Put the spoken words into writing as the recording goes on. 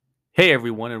Hey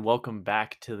everyone, and welcome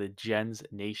back to the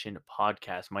GensNation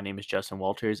Podcast. My name is Justin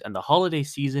Walters, and the holiday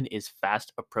season is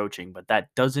fast approaching, but that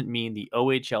doesn't mean the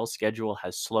OHL schedule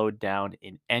has slowed down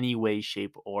in any way,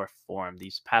 shape, or form.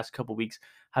 These past couple weeks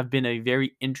have been a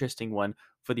very interesting one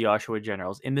for the Oshawa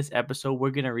Generals. In this episode, we're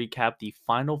going to recap the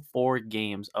final four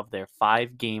games of their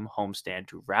 5-game homestand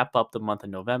to wrap up the month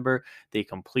of November. They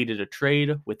completed a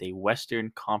trade with a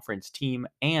Western Conference team,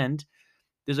 and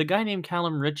there's a guy named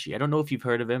Callum Ritchie. I don't know if you've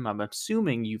heard of him. I'm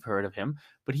assuming you've heard of him,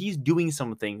 but he's doing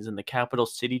some things in the Capital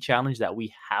City Challenge that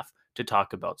we have to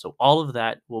talk about. So all of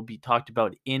that will be talked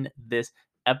about in this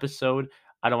episode.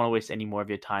 I don't want to waste any more of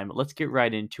your time. Let's get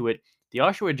right into it. The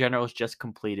Oshawa Generals just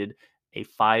completed a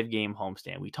 5-game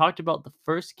homestand. We talked about the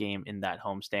first game in that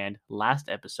homestand last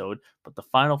episode, but the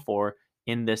final four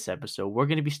in this episode, we're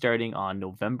going to be starting on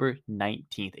November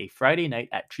 19th, a Friday night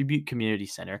at Tribute Community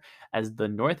Center as the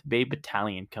North Bay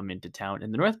Battalion come into town.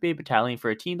 And the North Bay Battalion,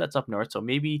 for a team that's up north, so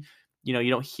maybe you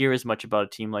don't hear as much about a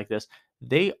team like this.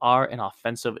 They are an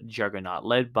offensive juggernaut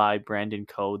led by Brandon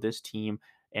Coe. This team,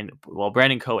 and well,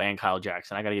 Brandon Coe and Kyle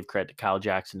Jackson. I got to give credit to Kyle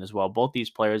Jackson as well. Both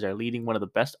these players are leading one of the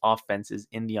best offenses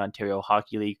in the Ontario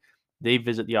Hockey League. They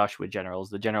visit the Oshawa Generals.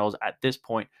 The Generals at this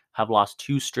point have lost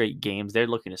 2 straight games. They're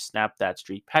looking to snap that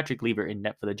streak. Patrick Lever in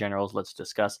net for the Generals. Let's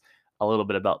discuss a little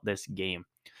bit about this game.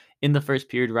 In the first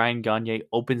period, Ryan Gagne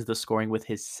opens the scoring with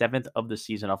his 7th of the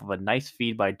season off of a nice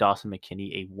feed by Dawson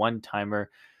McKinney, a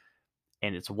one-timer,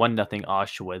 and it's 1-0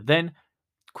 Oshawa. Then,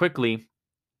 quickly,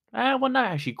 well, not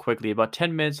actually quickly, about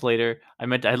 10 minutes later, I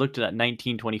looked at that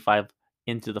 19:25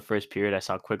 into the first period. I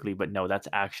saw quickly, but no, that's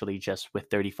actually just with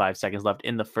 35 seconds left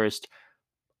in the first.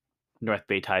 North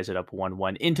Bay ties it up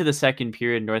 1-1. Into the second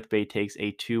period, North Bay takes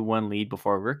a 2-1 lead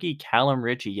before rookie Callum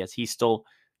Ritchie. Yes, he's still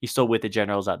with the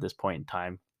Generals at this point in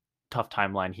time. Tough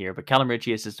timeline here, but Callum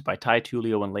Ritchie assisted by Ty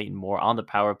Tulio and Leighton Moore on the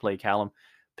power play. Callum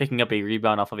picking up a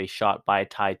rebound off of a shot by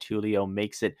Ty Tulio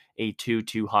makes it a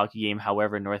 2-2 hockey game.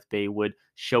 However, North Bay would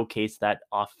showcase that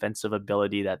offensive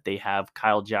ability that they have.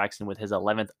 Kyle Jackson with his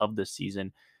 11th of the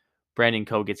season. Brandon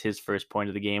Coe gets his first point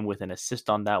of the game with an assist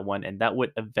on that one, and that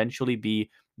would eventually be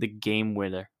the game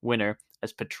winner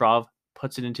as Petrov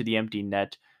puts it into the empty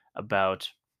net about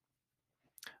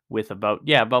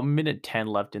about minute 10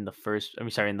 left in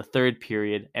the third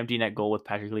period. Empty net goal with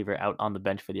Patrick Lever out on the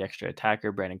bench for the extra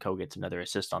attacker. Brandon Coe gets another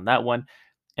assist on that one.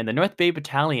 And the North Bay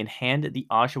Battalion hand the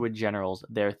Oshawa Generals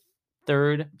their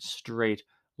third straight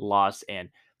loss. And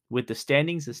with the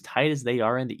standings as tight as they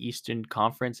are in the Eastern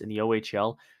Conference in the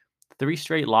OHL, 3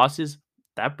 straight losses,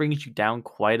 that brings you down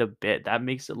quite a bit. That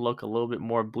makes it look a little bit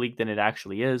more bleak than it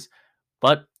actually is.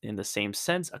 But in the same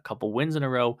sense, a couple wins in a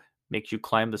row makes you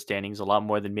climb the standings a lot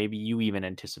more than maybe you even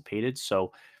anticipated.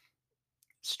 So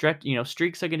streaks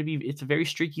are going to be, it's a very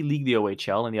streaky league, the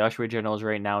OHL, and the Oshawa Generals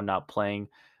right now not playing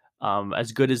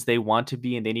as good as they want to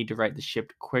be, and they need to right the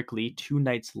ship quickly. 2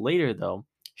 nights later, though,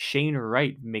 Shane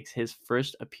Wright makes his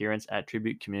first appearance at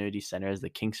Tribute Community Center as the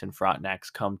Kingston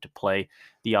Frontenacs come to play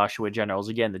the Oshawa Generals.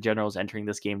 Again, the Generals entering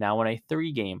this game now on a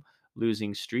 3-game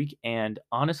losing streak, and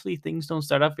honestly, things don't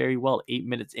start off very well. 8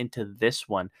 minutes into this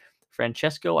one,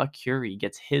 Francesco Acuri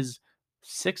gets his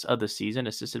 6th of the season,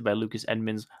 assisted by Lucas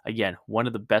Edmonds. Again, one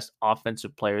of the best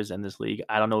offensive players in this league.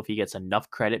 I don't know if he gets enough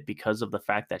credit because of the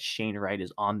fact that Shane Wright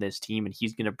is on this team and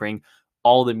he's going to bring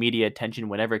all the media attention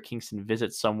whenever Kingston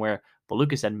visits somewhere. But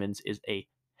Lucas Edmonds is a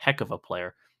heck of a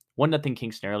player. 1-0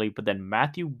 Kingston early, but then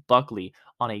Matthew Buckley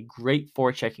on a great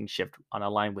forechecking shift on a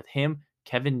line with him,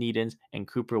 Kevin Needens, and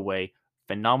Cooper Way.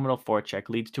 Phenomenal forecheck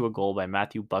leads to a goal by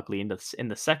Matthew Buckley in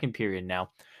the second period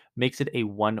now. Makes it a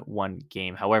 1-1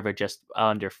 game. However, just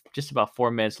about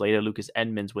 4 minutes later, Lucas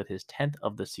Edmonds with his 10th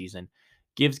of the season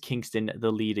gives Kingston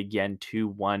the lead again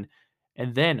 2-1.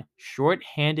 And then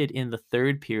shorthanded in the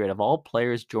third period of all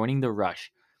players joining the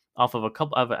rush off of a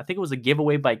couple of, I think it was a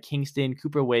giveaway by Kingston,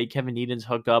 Cooper Way, Kevin Needens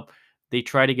hook up. They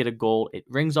try to get a goal. It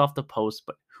rings off the post,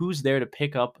 but who's there to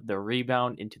pick up the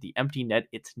rebound into the empty net?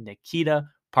 It's Nikita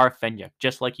Parfenyuk,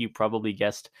 just like you probably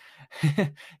guessed.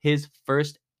 His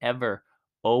first ever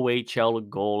OHL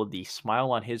goal. The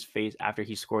smile on his face after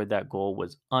he scored that goal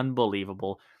was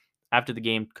unbelievable. After the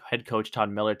game, head coach Todd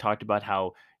Miller talked about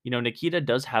how, Nikita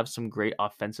does have some great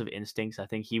offensive instincts. I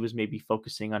think he was maybe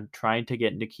focusing on trying to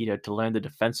get Nikita to learn the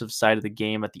defensive side of the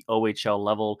game at the OHL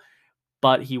level,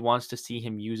 but he wants to see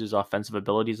him use his offensive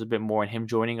abilities a bit more, and him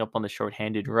joining up on the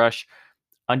shorthanded rush,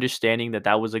 understanding that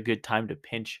that was a good time to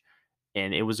pinch,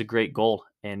 and it was a great goal.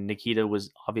 And Nikita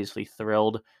was obviously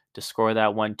thrilled to score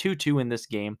that one. 2-2 in this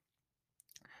game.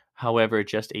 However,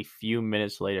 just a few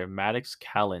minutes later, Maddox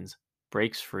Callens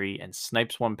breaks free and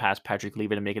snipes one past Patrick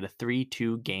Lever to make it a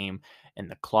 3-2 game. and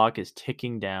the clock is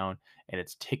ticking down, and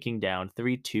it's ticking down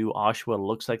 3-2. Oshawa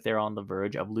looks like they're on the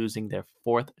verge of losing their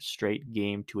fourth straight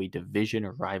game to a division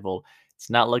rival. It's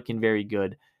not looking very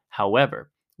good.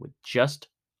 However, with just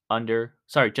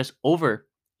over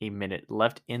a minute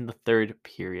left in the third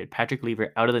period, Patrick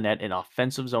Lever out of the net, an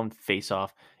offensive zone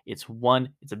faceoff. It's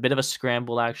a bit of a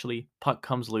scramble actually. Puck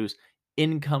comes loose.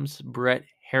 In comes Brett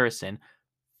Harrison,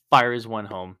 fires one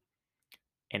home,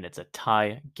 and it's a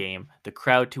tie game. The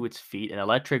crowd to its feet, an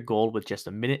electric goal with just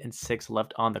a minute and 6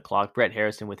 left on the clock. Brett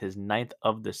Harrison with his ninth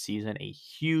of the season. A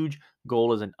huge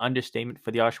goal is an understatement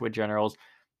for the Oshawa Generals.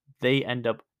 They end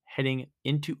up heading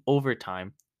into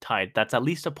overtime tied. That's at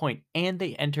least a point, and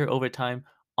they enter overtime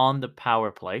on the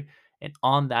power play. And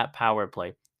on that power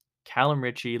play, Callum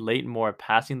Ritchie, Leighton Moore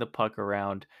passing the puck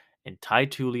around, and Ty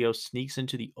Tulio sneaks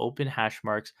into the open hash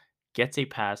marks, gets a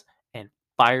pass, and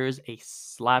fires a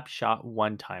slap shot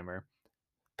one timer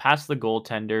past the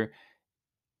goaltender.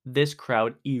 This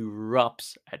crowd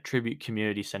erupts at Tribute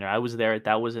Community Center. I was there.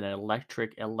 That was an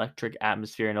electric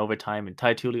atmosphere in overtime, and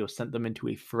Ty Tulio sent them into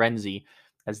a frenzy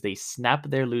as they snap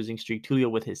their losing streak.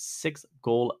 Tulio with his sixth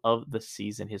goal of the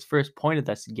season, his first point of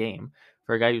this game.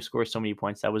 For a guy who scores so many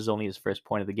points, that was only his first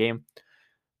point of the game.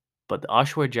 But the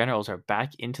Oshawa Generals are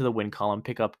back into the win column,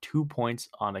 pick up 2 points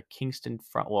on a Kingston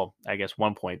front. Well, I guess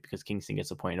 1 point because Kingston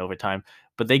gets a point in overtime,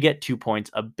 but they get 2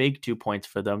 points, a big 2 points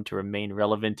for them to remain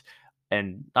relevant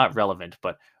and not relevant,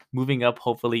 but moving up,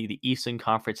 hopefully, the Eastern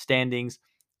Conference standings.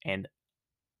 And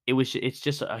it's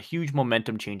just a huge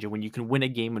momentum changer when you can win a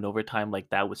game in overtime like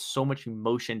that with so much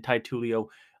emotion. Ty Tulio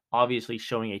obviously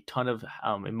showing a ton of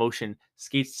emotion,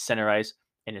 skates to center ice,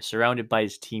 and is surrounded by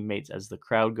his teammates as the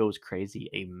crowd goes crazy.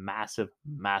 A massive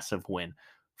win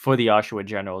for the Oshawa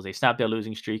Generals. They snap their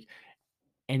losing streak,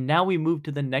 and now we move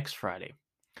to the next Friday.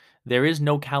 There is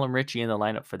no Callum Ritchie in the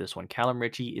lineup for this one. Callum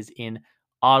Ritchie is in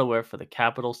Ottawa for the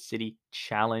Capital City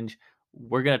Challenge.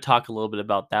 We're going to talk a little bit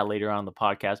about that later on in the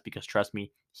podcast because, trust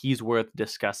me, he's worth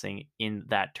discussing in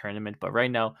that tournament. But right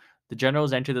now, the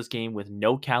Generals enter this game with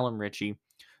no Callum Ritchie.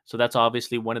 So that's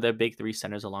obviously one of their big three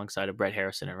centers alongside of Brett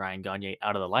Harrison and Ryan Gagne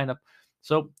out of the lineup.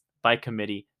 So by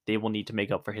committee, they will need to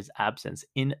make up for his absence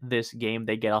in this game.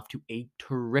 They get off to a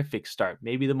terrific start.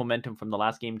 Maybe the momentum from the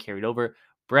last game carried over.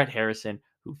 Brett Harrison,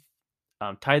 who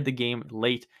tied the game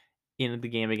late in the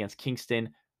game against Kingston,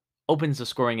 opens the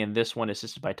scoring in this one,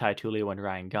 assisted by Ty Tulio and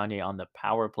Ryan Gagne on the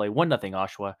power play. 1-0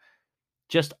 Oshawa.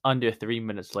 Just under 3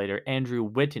 minutes later, Andrew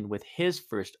Whitten with his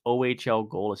first OHL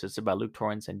goal, assisted by Luke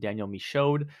Torrance and Daniel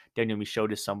Michaud. Daniel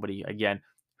Michaud is somebody, again,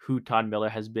 who Todd Miller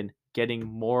has been getting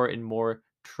more and more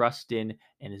trust in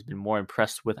and has been more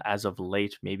impressed with as of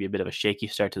late. Maybe a bit of a shaky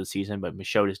start to the season, but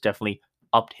Michaud has definitely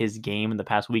upped his game in the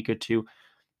past week or two.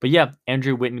 But yeah,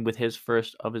 Andrew Whitten with his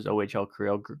first of his OHL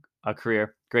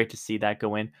career. Great to see that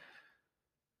go in.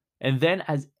 And then,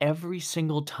 as every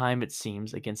single time it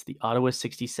seems against the Ottawa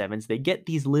 67s, they get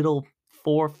these little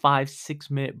 4, 5, 6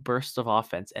 minute bursts of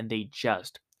offense and they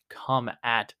just come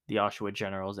at the Oshawa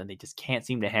Generals and they just can't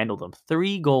seem to handle them.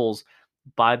 3 goals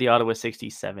by the Ottawa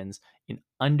 67s in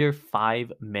under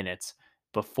 5 minutes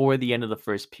before the end of the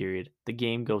first period. The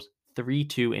game goes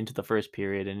 3-2 into the first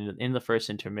period, and in the first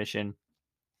intermission,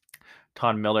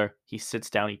 Todd Miller, he sits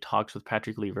down, he talks with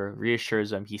Patrick Lever,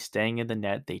 reassures him he's staying in the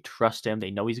net. They trust him.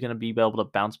 They know he's going to be able to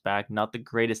bounce back. Not the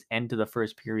greatest end to the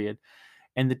first period.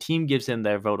 And the team gives him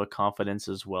their vote of confidence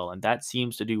as well. And that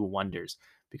seems to do wonders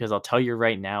because I'll tell you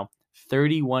right now,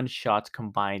 31 shots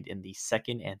combined in the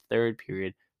second and third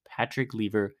period. Patrick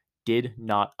Lever did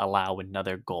not allow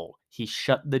another goal. He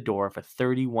shut the door for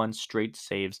 31 straight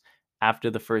saves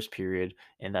after the first period,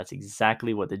 and that's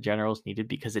exactly what the Generals needed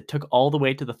because it took all the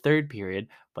way to the third period,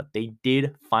 but they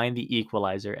did find the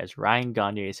equalizer as Ryan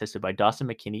Gagne, assisted by Dawson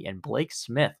McKinney and Blake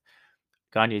Smith.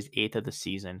 Gagne's 8th of the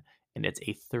season, and it's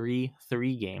a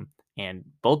 3-3 game. And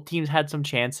both teams had some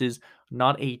chances,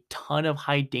 not a ton of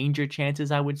high danger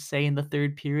chances, I would say, in the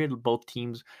third period. Both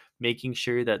teams making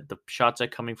sure that the shots are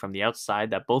coming from the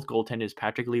outside, that both goaltenders,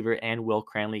 Patrick Lever and Will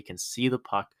Cranley, can see the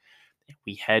puck. And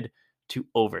we head to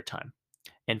overtime.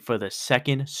 And for the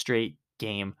second straight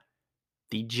game,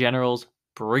 the Generals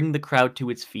bring the crowd to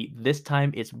its feet. This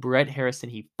time it's Brett Harrison.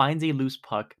 He finds a loose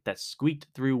puck that squeaked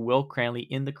through Will Cranley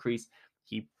in the crease.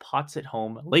 He pots it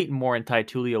home. Leighton Moore and Ty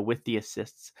Tulio with the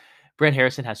assists. Brett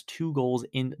Harrison has 2 goals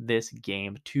in this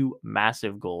game, 2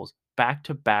 massive goals,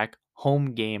 back-to-back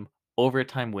home game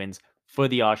overtime wins for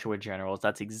the Oshawa Generals.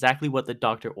 That's exactly what the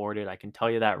doctor ordered. I can tell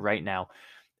you that right now.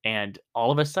 And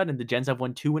all of a sudden, the Gens have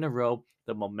won 2 in a row.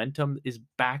 The momentum is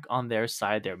back on their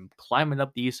side. They're climbing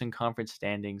up the Eastern Conference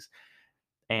standings.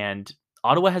 And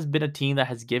Ottawa has been a team that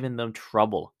has given them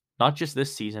trouble, not just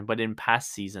this season, but in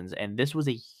past seasons. And this was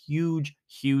a huge,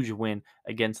 huge win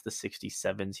against the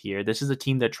 67s here. This is a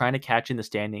team that's trying to catch in the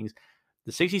standings.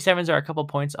 The 67s are a couple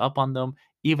points up on them.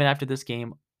 Even after this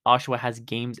game, Oshawa has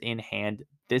games in hand.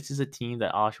 This is a team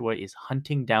that Oshawa is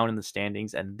hunting down in the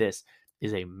standings, and this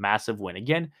is a massive win.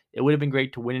 Again, it would have been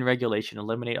great to win in regulation,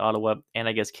 eliminate Ottawa, and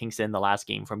I guess Kingston in the last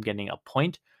game from getting a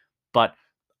point. But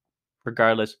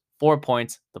regardless, 4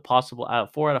 points, the possible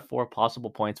 4 out of 4 possible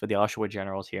points for the Oshawa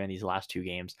Generals here in these last two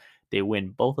games. They win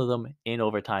both of them in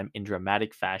overtime in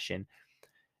dramatic fashion.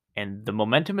 And the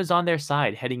momentum is on their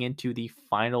side heading into the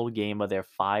final game of their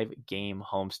 5-game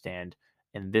homestand.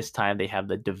 And this time they have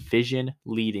the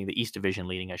East Division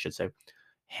leading, I should say,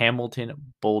 Hamilton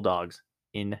Bulldogs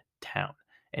in town.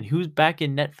 And who's back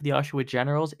in net for the Oshawa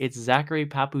Generals? It's Zachary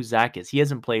Papuzakis. He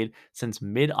hasn't played since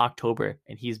mid-October,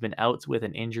 and he's been out with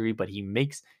an injury, but he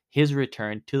makes his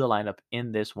return to the lineup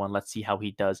in this one. Let's see how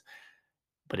he does.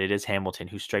 But it is Hamilton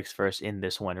who strikes first in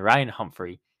this one. Ryan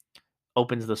Humphrey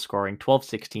opens the scoring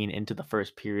 12-16 into the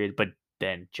first period, but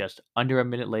then just under a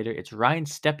minute later, it's Ryan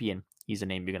Stepien. He's a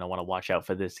name you're going to want to watch out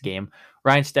for this game.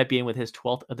 Ryan Stepien with his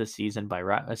 12th of the season,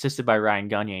 assisted by Ryan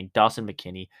Gagne and Dawson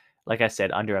McKinney. Like I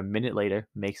said, under a minute later,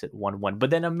 makes it 1-1. But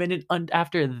then a minute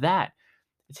after that,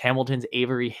 it's Hamilton's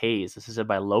Avery Hayes, assisted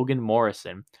by Logan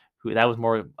Morrison.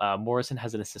 Morrison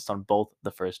has an assist on both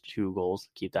the first two goals.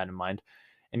 Keep that in mind.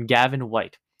 And Gavin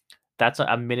White. That's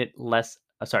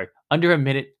under a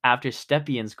minute after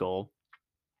Stepien's goal.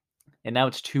 And now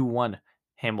it's 2-1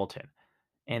 Hamilton.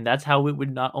 And that's how it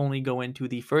would not only go into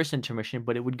the first intermission,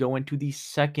 but it would go into the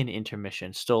second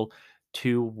intermission. Still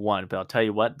 2-1. But I'll tell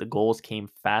you what, the goals came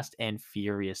fast and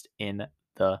furious in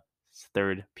the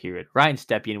third period. Ryan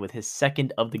Stepien with his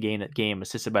second of the game,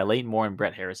 assisted by Leighton Moore and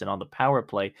Brett Harrison on the power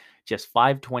play, just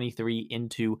 5:23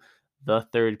 into the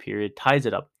third period, ties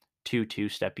it up 2-2.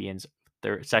 Stepien's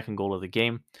second goal of the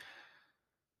game.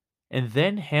 And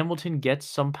then Hamilton gets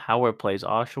some power plays.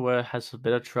 Oshawa has a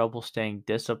bit of trouble staying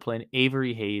disciplined.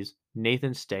 Avery Hayes,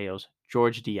 Nathan Staios,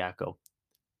 George Diaco.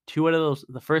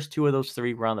 The first two of those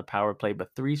three were on the power play,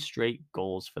 but 3 straight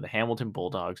goals for the Hamilton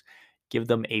Bulldogs give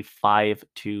them a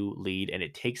 5-2 lead, and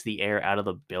it takes the air out of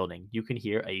the building. You can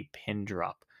hear a pin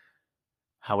drop.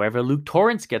 However, Luke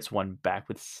Torrance gets one back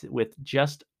with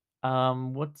just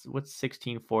what's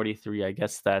 16:43? I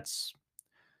guess that's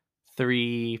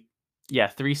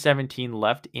 3:17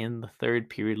 left in the third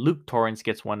period. Luke Torrance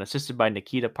gets one, assisted by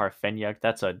Nikita Parfenyak.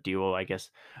 That's a duo I guess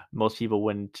most people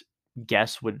wouldn't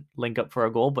guess would link up for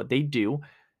a goal, but they do.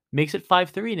 Makes it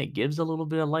 5-3, and it gives a little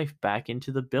bit of life back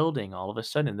into the building all of a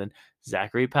sudden. And then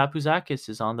Zachary Papuzakis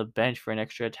is on the bench for an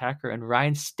extra attacker, and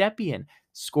Ryan Stepien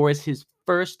scores a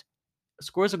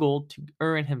goal to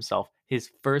earn himself his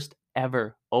first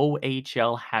ever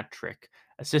OHL hat trick,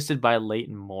 assisted by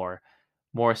Leighton Moore.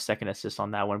 Moore's second assist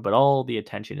on that one, but all the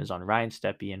attention is on Ryan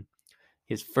Stepien,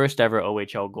 his first ever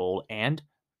OHL goal, and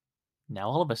now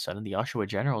all of a sudden the Oshawa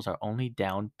Generals are only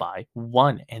down by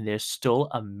 1, and there's still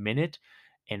a minute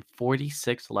and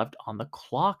 46 left on the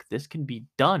clock. This can be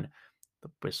done.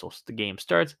 The game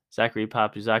starts. Zachary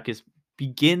Papuzakis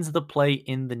begins the play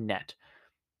in the net.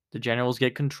 The Generals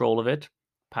get control of it.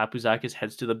 Papuzakis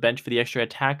heads to the bench for the extra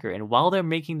attacker, and while they're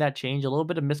making that change, a little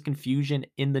bit of misconfusion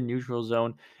in the neutral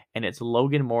zone, and it's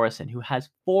Logan Morrison, who has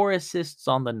 4 assists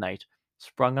on the night,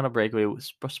 sprung on a breakaway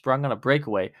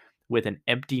with an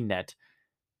empty net,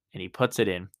 and he puts it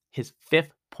in. His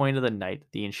 5th point of the night,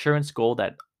 the insurance goal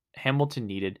that Hamilton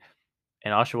needed,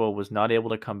 and Oshawa was not able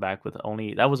to come back with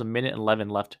that was a minute and 11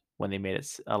 left when they made it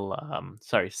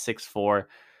 6-4.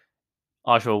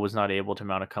 Oshawa was not able to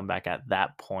mount a comeback at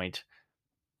that point.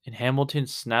 And Hamilton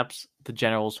snaps the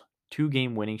Generals'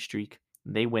 2-game winning streak.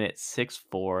 They win it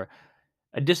 6-4.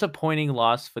 A disappointing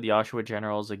loss for the Oshawa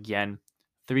Generals again.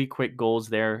 3 quick goals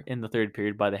there in the third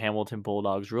period by the Hamilton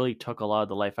Bulldogs really took a lot of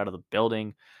the life out of the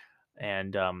building.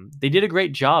 And they did a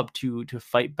great job to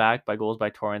fight back by goals by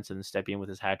Torrance and Stepien with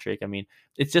his hat trick. I mean,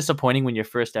 it's disappointing when your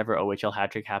first ever OHL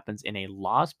hat trick happens in a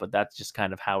loss, but that's just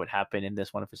kind of how it happened in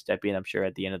this one for Stepien. I'm sure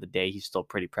at the end of the day, he's still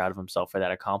pretty proud of himself for that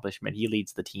accomplishment. He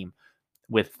leads the team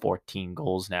with 14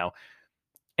 goals now.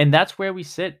 And that's where we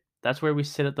sit. That's where we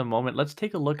sit at the moment. Let's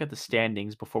take a look at the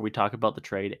standings before we talk about the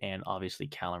trade and obviously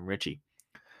Callum Ritchie.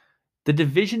 The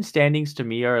division standings to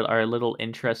me are a little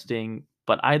interesting,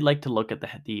 but I'd like to look at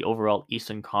the overall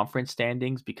Eastern Conference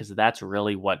standings because that's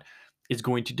really what is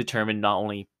going to determine not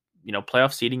only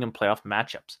playoff seeding and playoff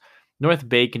matchups. North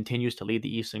Bay continues to lead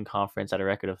the Eastern Conference at a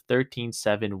record of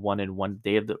 13-7-1-1.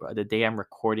 The day I'm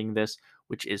recording this,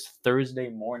 which is Thursday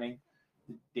morning.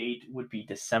 The date would be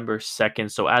December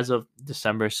 2nd. So as of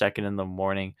December 2nd in the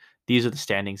morning, these are the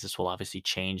standings. This will obviously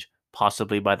change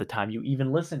possibly by the time you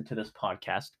even listen to this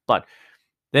podcast. But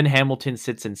then Hamilton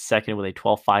sits in second with a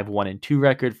 12-5-1-2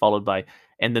 record, followed by,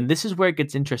 and then this is where it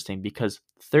gets interesting because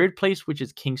third place, which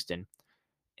is Kingston,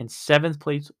 and seventh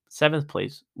place,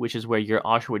 which is where your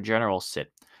Oshawa Generals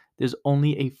sit. There's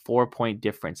only a 4 point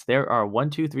difference. There are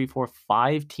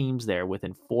 5 teams there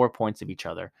within 4 points of each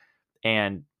other,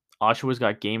 and Oshawa's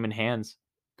got game in hands.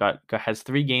 Has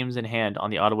 3 games in hand on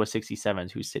the Ottawa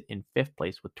 67s, who sit in fifth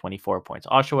place with 24 points.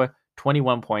 Oshawa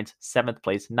 21 points, seventh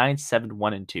place,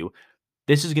 9-7-1-2.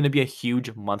 This is going to be a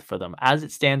huge month for them. As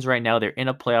it stands right now, they're in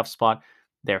a playoff spot.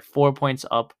 They're 4 points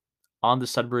up on the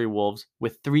Sudbury Wolves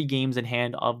with 3 games in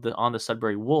hand on the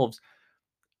Sudbury Wolves,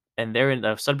 and they're in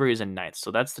Sudbury is in ninth.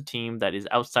 So that's the team that is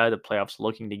outside of the playoffs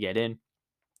looking to get in.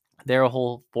 They're a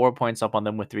whole 4 points up on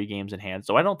them with 3 games in hand.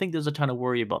 So I don't think there's a ton of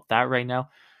worry about that right now.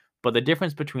 But the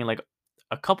difference between like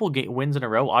a couple wins in a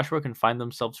row, Oshawa can find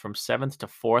themselves from seventh to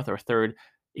fourth or third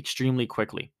extremely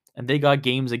quickly. And they got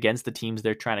games against the teams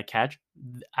they're trying to catch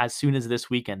as soon as this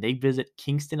weekend. They visit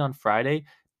Kingston on Friday.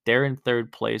 They're in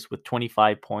third place with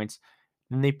 25 points.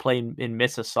 Then they play in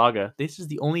Mississauga. This is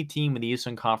the only team in the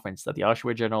Eastern Conference that the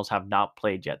Oshawa Generals have not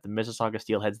played yet. The Mississauga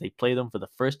Steelheads, they play them for the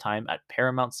first time at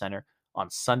Paramount Center on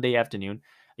Sunday afternoon.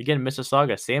 Again,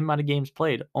 Mississauga, same amount of games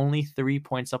played, only 3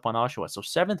 points up on Oshawa. So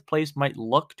seventh place might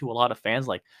look to a lot of fans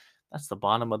like that's the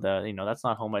bottom of that's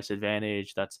not home ice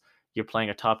advantage. That's you're playing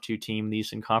a top 2 team in the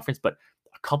Eastern Conference, but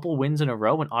a couple wins in a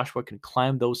row and Oshawa can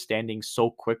climb those standings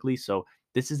so quickly. So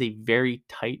this is a very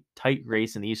tight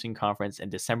race in the Eastern Conference,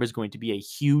 and December is going to be a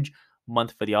huge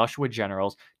month for the Oshawa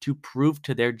Generals to prove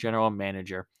to their general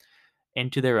manager and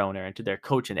to their owner and to their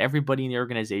coach and everybody in the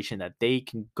organization that they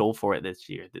can go for it this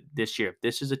year.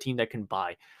 This is a team that can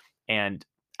buy. And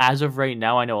as of right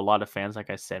now, I know a lot of fans, like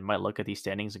I said, might look at these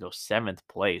standings and go seventh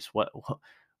place.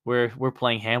 We're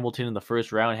playing Hamilton in the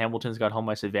first round. Hamilton's got home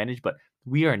ice advantage, but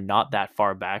we are not that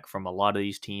far back from a lot of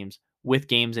these teams with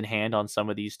games in hand on some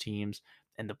of these teams.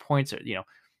 And the points are,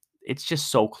 it's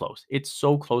just so close. It's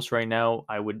so close right now.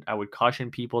 I would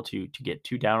caution people to get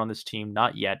too down on this team.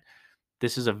 Not yet.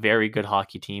 This is a very good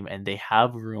hockey team, and they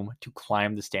have room to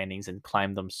climb the standings and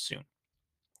climb them soon.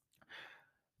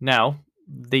 Now,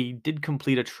 they did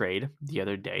complete a trade the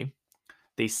other day.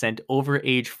 They sent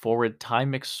overage forward Ty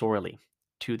McSorley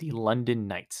to the London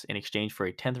Knights in exchange for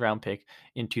a 10th round pick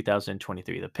in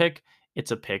 2023. The pick, it's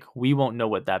a pick. We won't know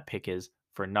what that pick is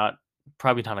for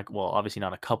obviously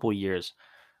not a couple years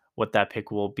what that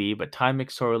pick will be. But Ty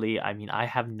McSorley, I mean, I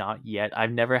have not yet.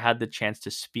 I've never had the chance to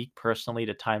speak personally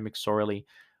to Ty McSorley,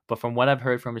 but from what I've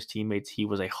heard from his teammates, he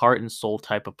was a heart and soul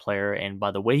type of player. And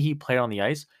by the way he played on the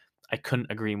ice, I couldn't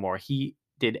agree more. He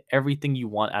did everything you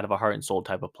want out of a heart and soul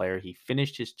type of player. He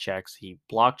finished his checks, he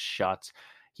blocked shots,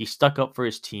 he stuck up for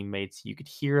his teammates. You could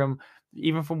hear him,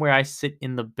 even from where I sit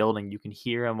in the building, you can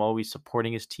hear him always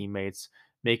supporting his teammates,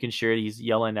 making sure he's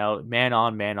yelling out, man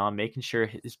on, making sure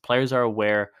his players are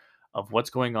aware of what's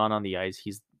going on the ice.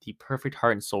 He's the perfect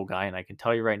heart and soul guy, and I can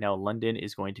tell you right now, London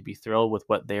is going to be thrilled with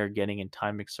what they are getting in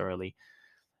Ty McSorley.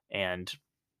 And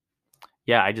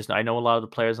yeah, I know a lot of the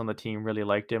players on the team really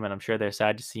liked him, and I'm sure they're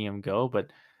sad to see him go.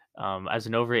 But as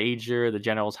an overager, the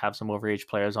Generals have some overage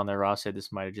players on their roster.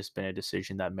 This might have just been a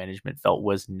decision that management felt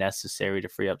was necessary to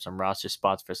free up some roster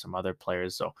spots for some other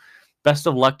players. So best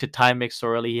of luck to Ty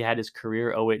McSorley. He had his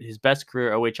best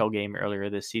career OHL game earlier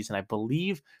this season. I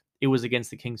believe it was against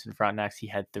the Kingston Frontenacs. He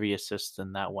had 3 assists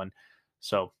in that one.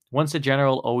 So once a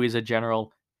General, always a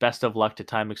General. Best of luck to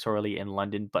Ty McSorley in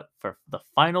London. But for the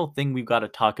final thing we've got to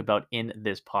talk about in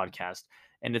this podcast,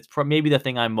 and it's maybe the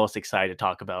thing I'm most excited to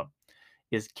talk about,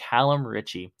 is Callum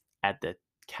Ritchie at the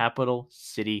Capital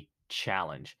City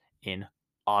Challenge in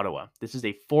Ottawa. This is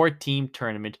a 4-team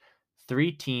tournament,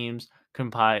 3 teams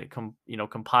compiled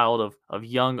of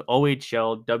young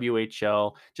OHL,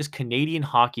 WHL, just Canadian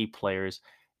hockey players,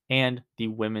 and the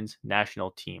women's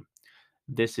national team.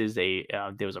 This is there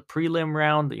was a prelim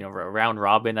round, a round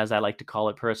robin, as I like to call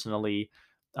it personally.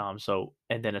 And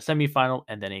then a semifinal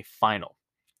and then a final.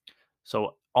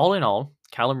 So all in all,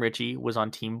 Callum Ritchie was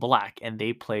on Team Black and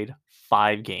they played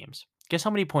 5 games. Guess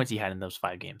how many points he had in those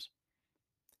 5 games?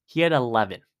 He had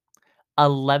 11.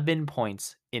 11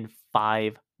 points in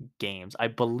 5 games. I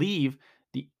believe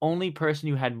the only person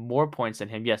who had more points than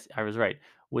him, yes, I was right,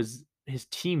 was his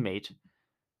teammate,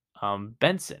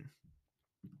 Benson.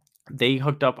 They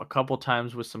hooked up a couple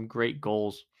times with some great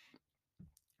goals.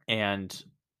 And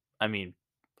I mean,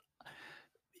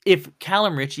 if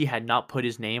Callum Ritchie had not put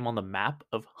his name on the map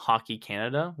of Hockey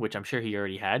Canada, which I'm sure he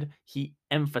already had, he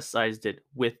emphasized it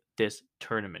with this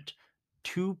tournament.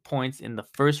 2 points in the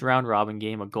first round robin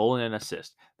game, a goal and an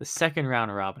assist. The second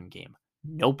round robin game,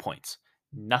 no points.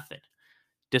 Nothing.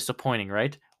 Disappointing,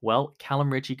 right? Well,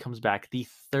 Callum Ritchie comes back the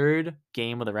third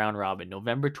game of the round robin,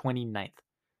 November 29th.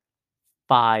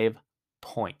 5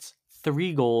 points,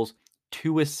 3 goals,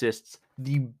 2 assists,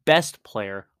 the best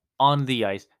player on the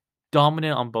ice,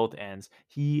 dominant on both ends.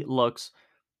 He looks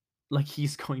like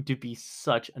he's going to be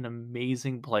such an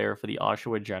amazing player for the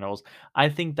Oshawa Generals. I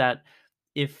think that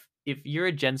if you're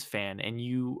a Gens fan and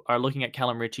you are looking at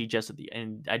Callum Ritchie just at the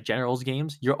end at Generals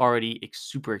games, you're already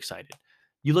super excited.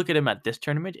 You look at him at this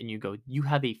tournament and you go, you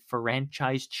have a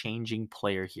franchise changing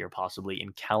player here, possibly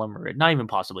in Callum. Not even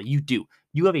possibly, you do.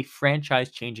 You have a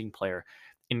franchise changing player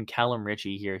in Callum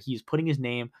Ritchie here. He's putting his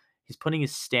name, he's putting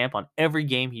his stamp on every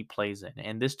game he plays in,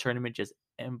 and this tournament just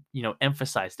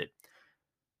emphasized it.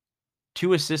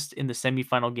 2 assists in the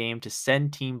semifinal game to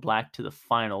send Team Black to the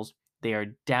finals. They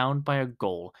are down by a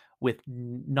goal with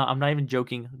I'm not even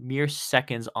joking, mere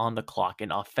seconds on the clock.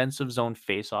 An offensive zone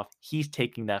faceoff. He's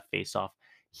taking that faceoff.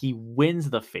 He wins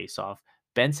the faceoff.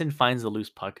 Benson finds the loose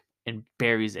puck and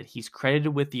buries it. He's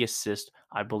credited with the assist,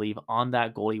 I believe, on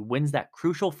that goal. He wins that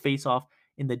crucial faceoff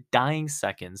in the dying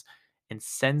seconds and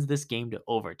sends this game to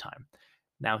overtime.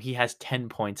 Now he has 10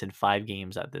 points in 5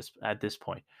 games at this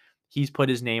point. He's put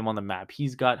his name on the map.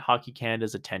 He's got Hockey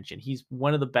Canada's attention. He's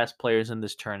one of the best players in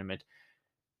this tournament.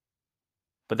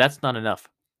 But that's not enough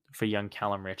for young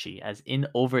Callum Ritchie, as in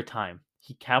overtime,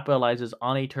 he capitalizes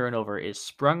on a turnover, is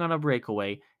sprung on a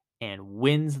breakaway, and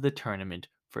wins the tournament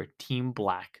for Team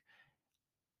Black.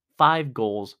 5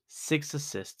 goals, 6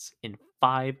 assists in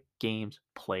 5 games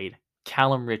played.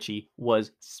 Callum Ritchie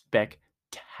was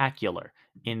spectacular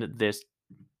in this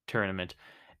tournament.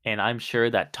 And I'm sure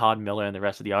that Todd Miller and the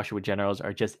rest of the Oshawa Generals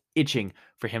are just itching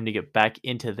for him to get back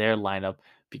into their lineup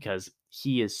because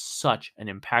he is such an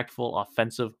impactful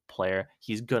offensive player.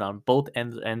 He's good on both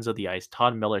ends of the ice.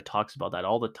 Todd Miller talks about that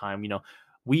all the time.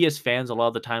 We as fans a lot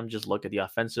of the time just look at the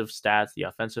offensive stats, the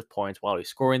offensive points. While he's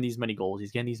scoring these many goals,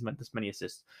 he's getting this many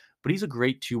assists. But he's a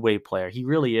great two-way player. He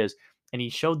really is. And he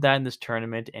showed that in this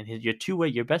tournament. And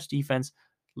your best defense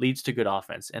leads to good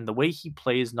offense. And the way he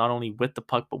plays, not only with the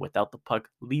puck, but without the puck,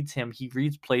 leads him. He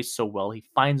reads plays so well. He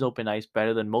finds open ice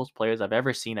better than most players I've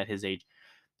ever seen at his age.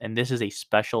 And this is a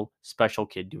special, special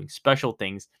kid doing special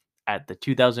things at the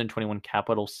 2021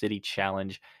 Capital City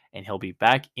Challenge. And he'll be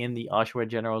back in the Oshawa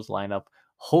Generals lineup,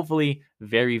 hopefully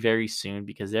very, very soon,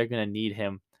 because they're going to need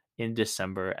him in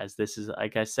December, as this is,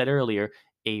 like I said earlier,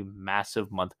 a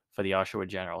massive month for the Oshawa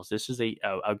Generals. This is a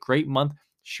great month,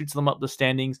 shoots them up the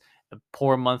standings, a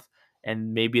poor month,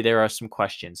 and maybe there are some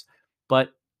questions. But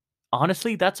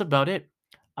honestly, that's about it.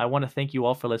 I want to thank you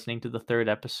all for listening to the third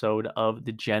episode of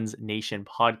the Gens Nation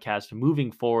podcast.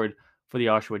 Moving forward for the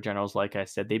Oshawa Generals, like I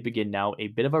said, they begin now a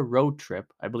bit of a road trip.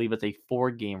 I believe it's a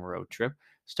 4-game road trip,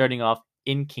 starting off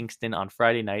in Kingston on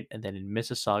Friday night and then in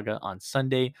Mississauga on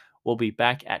Sunday. We'll be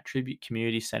back at Tribute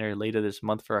Community Center later this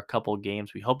month for a couple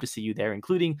games. We hope to see you there,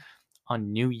 including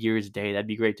on New Year's Day. That'd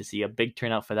be great to see a big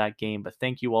turnout for that game. But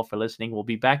thank you all for listening. We'll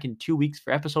be back in 2 weeks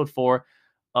for episode 4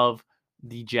 of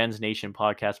the Gens Nation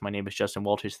podcast. My name is Justin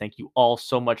Walters. Thank you all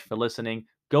so much for listening.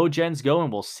 Go Gens, go,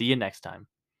 and we'll see you next time.